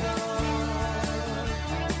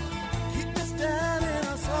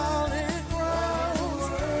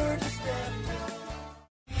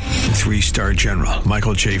 3-star General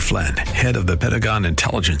Michael J. Flynn, head of the Pentagon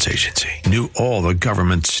Intelligence Agency, knew all the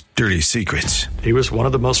government's dirty secrets. He was one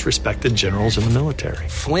of the most respected generals in the military.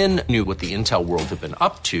 Flynn knew what the intel world had been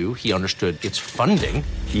up to. He understood its funding.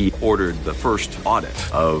 He ordered the first audit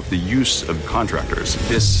of the use of contractors.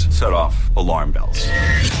 This set off alarm bells.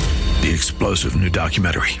 The explosive new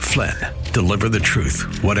documentary, Flynn, Deliver the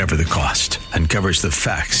Truth, Whatever the Cost, uncovers the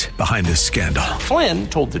facts behind this scandal. Flynn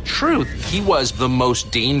told the truth. He was the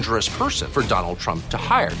most dangerous person for Donald Trump to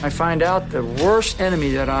hire. I find out the worst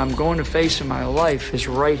enemy that I'm going to face in my life is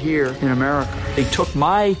right here in America. They took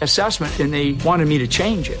my assessment and they wanted me to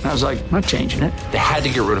change it. And I was like, I'm not changing it. They had to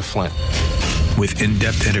get rid of Flynn. With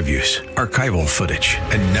in-depth interviews, archival footage,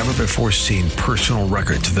 and never-before-seen personal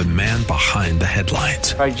records of the man behind the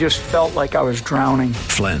headlines. I just felt like I was drowning.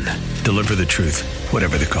 Flynn, Deliver the Truth,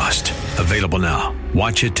 Whatever the Cost. Available now.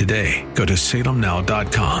 Watch it today. Go to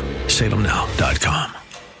salemnow.com. salemnow.com.